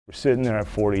We're sitting there at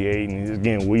 48, and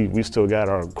again, we still got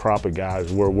our crop of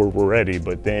guys. We're ready,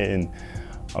 but then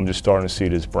I'm just starting to see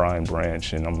this Brian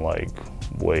Branch, and I'm like,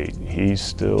 wait, he's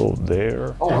still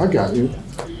there? Oh, I got you.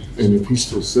 And if he's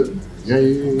still sitting, yeah.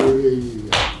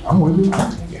 I'm with you.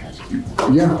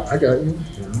 Yeah, I got you.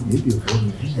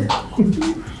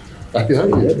 I got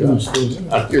you.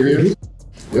 I hear you.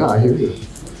 Yeah, I hear you.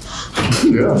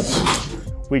 Yeah.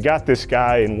 We got this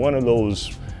guy in one of those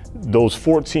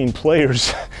 14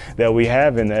 players that we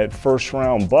have in that first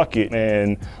round bucket,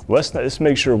 and let's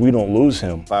make sure we don't lose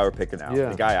him. If I were picking out,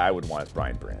 the guy I would want is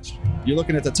Brian Branch. You're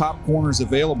looking at the top corners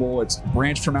available. It's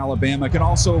Branch from Alabama. Can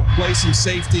also play some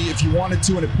safety if you wanted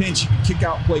to in a pinch. You can kick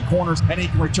out and play corners, and he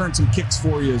can return some kicks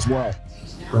for you as well.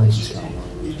 Branch is kind of one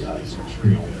of these guys,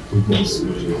 we've been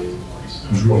seeing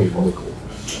he's really vocal.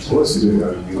 So let's see the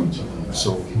guy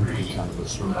so he would be kind of a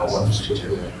sort of left foot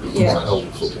there. He's a hell of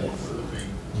a football player.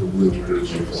 He's a really good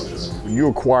football. When you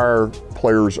acquire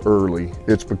players early,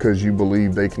 it's because you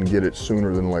believe they can get it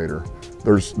sooner than later.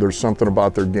 There's something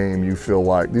about their game you feel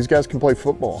like these guys can play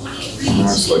football.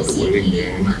 That's like the winning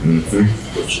game.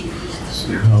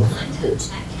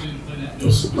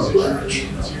 This is Branch.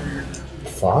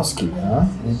 Foskey, huh?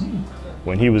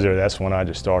 When he was there, that's when I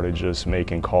just started just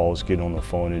making calls, getting on the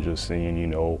phone and just seeing, you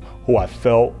know, who I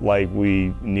felt like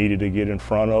we needed to get in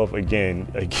front of. Again,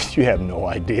 you have no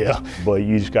idea, but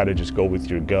you just got to just go with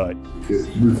your gut.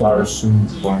 We fire soon,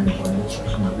 Brian Branch.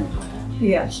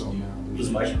 Yeah. So now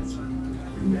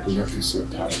we have to sit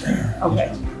tight there.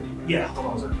 Okay. Yeah, hold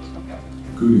on a second. Okay.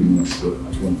 Goody wants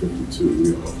 152.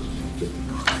 We all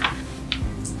 59.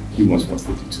 He wants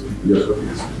 152. Yes.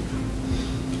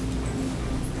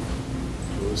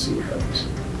 Let's see what happens.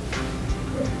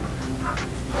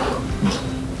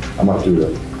 I might do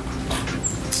that.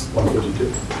 152.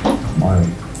 Mine.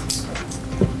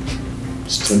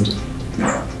 It's tempting.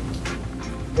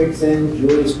 Vixen,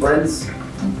 Julius Brents.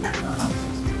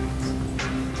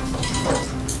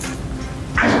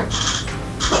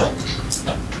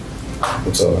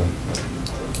 What's up?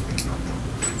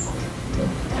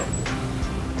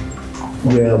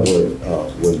 Yeah, what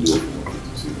do it?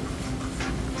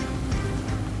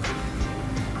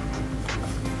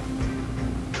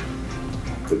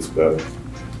 It's better.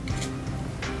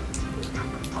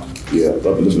 Yeah,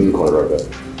 let me call it right back.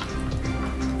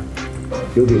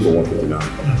 He'll do it for 159.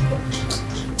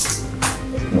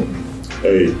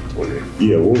 Hey,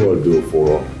 yeah, we're gonna do it for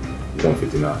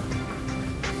 159.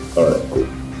 All right, cool.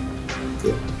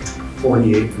 Yeah.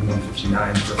 48 from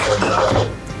 159 for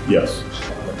 45. Yes.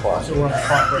 So we're on the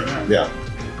clock right now. Yeah.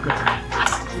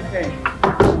 Okay.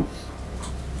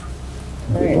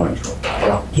 Right.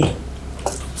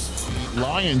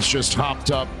 Lions just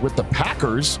hopped up with the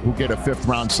Packers, who get a 5th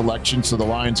round selection, so the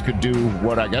Lions could do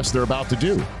what I guess they're about to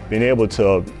do. Being able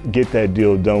to get that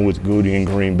deal done with Goody in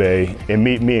Green Bay, and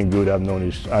me and Goody, I've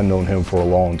known him for a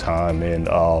long time, and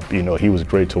you know, he was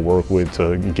great to work with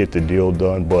to get the deal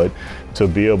done. But to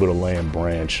be able to land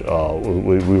Branch,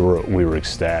 we were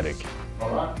ecstatic. All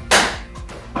right.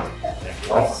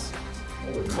 Nice.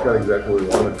 He's got exactly what he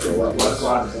wanted for a lot less.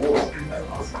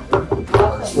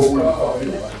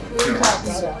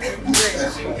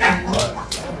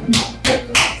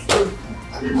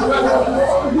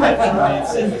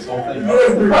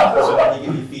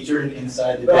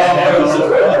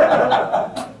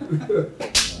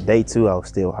 Day 2, I was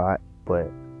still hot, but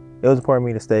it was important for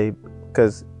me to stay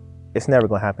because it's never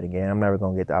gonna happen again. I'm never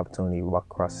gonna get the opportunity to walk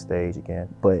across the stage again.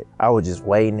 But I was just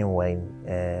waiting,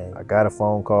 and I got a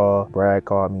phone call. Brad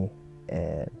called me,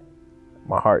 and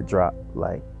my heart dropped.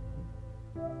 Like,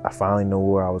 I finally knew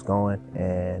where I was going,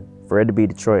 and for it to be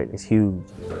Detroit, it's huge.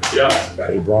 Yeah.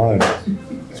 Hey, Brian.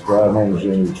 It's Brad Holmes,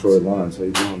 in the Detroit Lions. How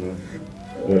you doing, man?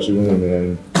 Thanks for winning,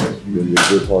 man. You're a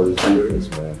good part of the defense,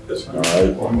 man. All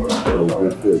right? You're a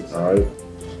good fit, all right?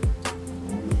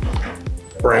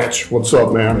 Branch, what's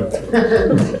up, man?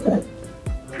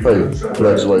 Hey,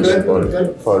 congratulations, buddy.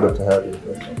 Fired up to have you.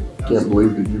 Can't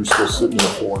believe that you're still sitting there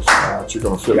for us now. You're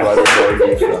going to fit right into our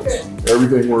defense.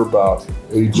 Everything we're about,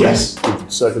 agents,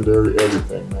 secondary,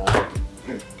 everything, man.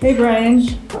 Hey, Brian.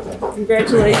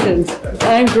 Congratulations.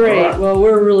 I'm great. Well,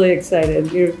 we're really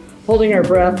excited. You're holding our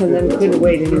breath and then couldn't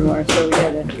wait anymore, so we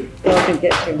had to go up and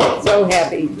get you. So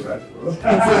happy. This is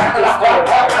just good.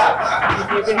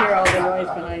 You can hear all the noise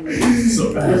behind me.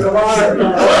 There's a lot of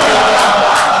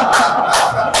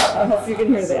I hope you can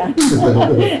hear that.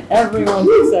 Everyone's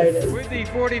excited. With the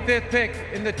 45th pick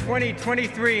in the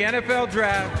 2023 NFL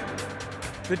Draft,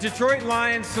 the Detroit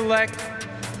Lions select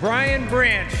Brian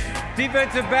Branch,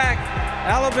 defensive back,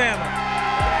 Alabama.